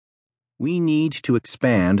We Need to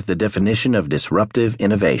Expand the Definition of Disruptive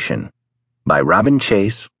Innovation by Robin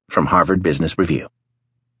Chase from Harvard Business Review.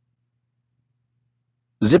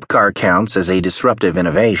 Zipcar counts as a disruptive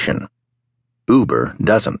innovation. Uber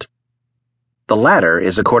doesn't. The latter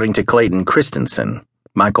is according to Clayton Christensen,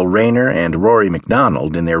 Michael Rayner, and Rory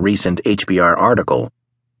McDonald in their recent HBR article,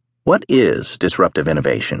 What is Disruptive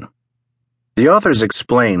Innovation? The authors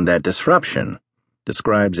explain that disruption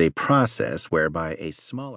describes a process whereby a smaller